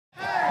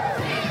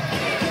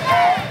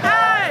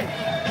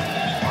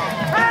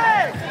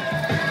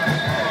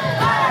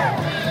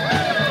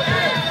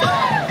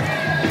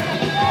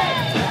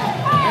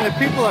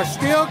People are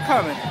still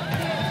coming.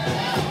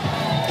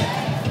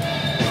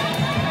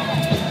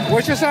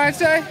 What's your sign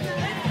say?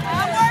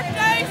 I work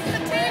days as a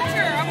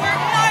teacher. I work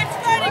nights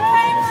writing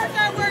papers.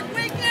 I work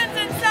weekends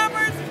and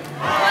summers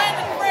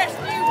planning fresh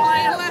new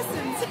playing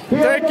lessons.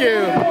 Thank you.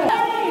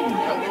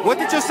 What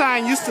did your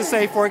sign used to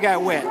say before it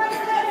got wet?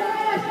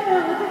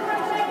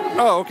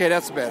 Oh, okay,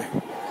 that's better.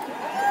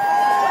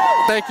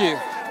 Thank you.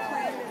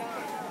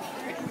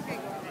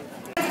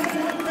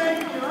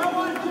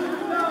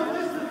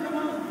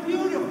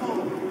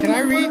 Can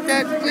I read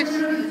that, please?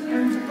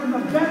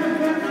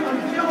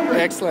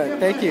 Excellent,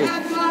 thank you.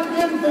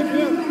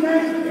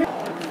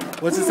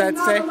 What does that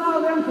say?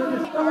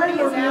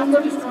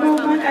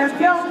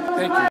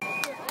 Thank you.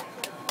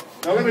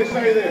 Now let me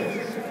say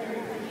this.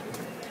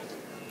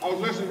 I was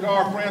listening to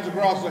our friends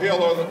across the hill,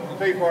 the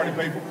Tea Party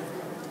people,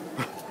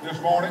 this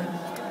morning.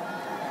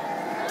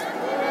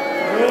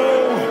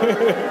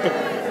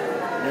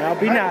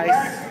 That'll be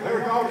nice. They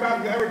were talking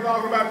about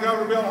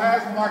Governor Bill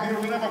Haslam like he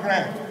was an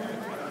immigrant.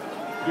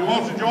 If he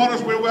wants to join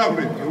us, we'll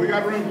welcome him. We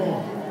got room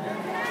for him.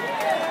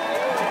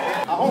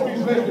 I hope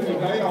he's listening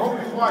today. I hope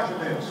he's watching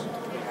this.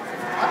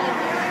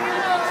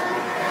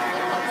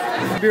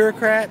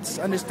 Bureaucrats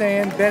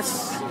understand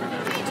best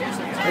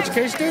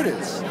educate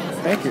students.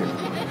 Thank you.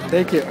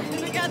 Thank you.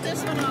 We got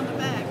this one on the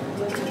back.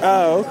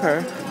 Oh,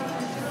 okay.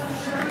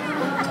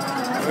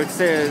 It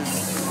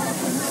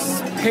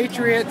says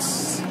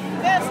Patriots.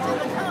 Best in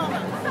the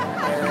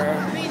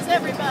common. Means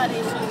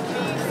everybody should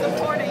be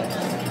supporting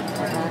us.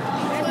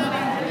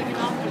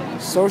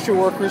 Social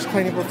workers,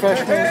 cleaning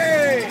professionals.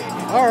 Hey!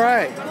 All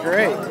right,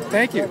 great.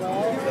 Thank you. Can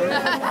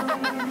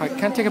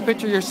I take a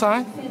picture of your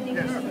sign?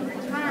 Yes.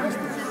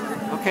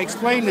 Okay,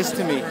 explain this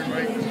to me.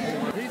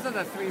 These are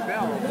the 3 bills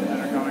that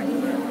are going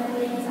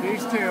through.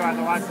 These 2 are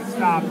the ones that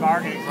stop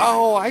bargaining.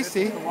 Oh, I This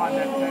see. is the one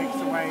that takes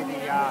away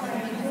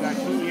the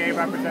TEA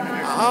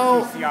representatives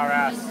Oh. from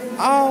TCRS.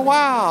 Oh,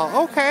 wow.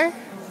 Okay.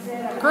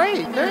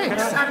 Great,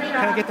 thanks.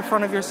 Can I get the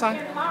front of your sign?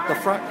 The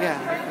front? Yeah.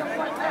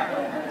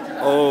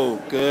 Oh,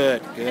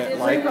 good, good.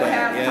 Like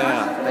that.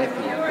 Yeah. Thank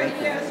you. Thank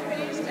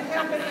you. To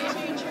help the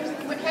teachers,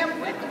 with help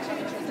with the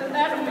teachers, and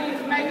that'll be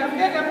to make a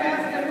bigger mess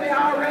than we're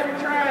already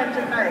trying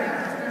to make.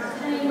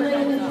 Many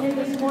ladies here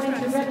this morning to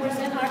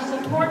represent our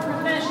support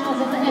professionals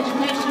in the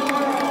education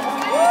world.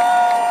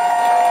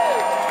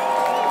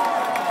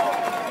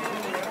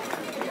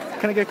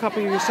 Can I get a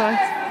copy of your sign?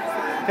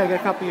 Can I get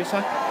a copy of your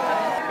sign?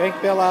 Bank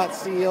bailout,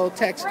 CEO,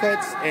 tax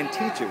cuts, and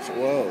teachers.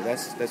 Whoa,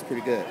 that's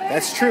pretty good.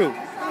 That's true.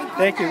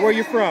 Thank you. Where are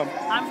you from?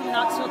 I'm from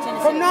Knoxville,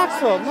 Tennessee. From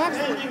Knoxville.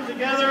 Knoxville. Standing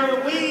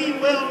together, we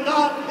will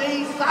not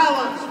be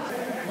silenced.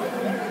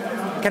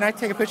 Can I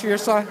take a picture of your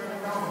sign?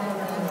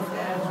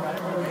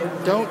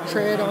 Don't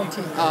tread on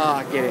T. Ah,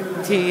 I get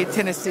it.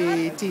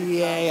 Tennessee,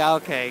 TEA.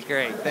 Okay,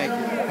 great. Thank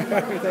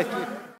you. Thank you.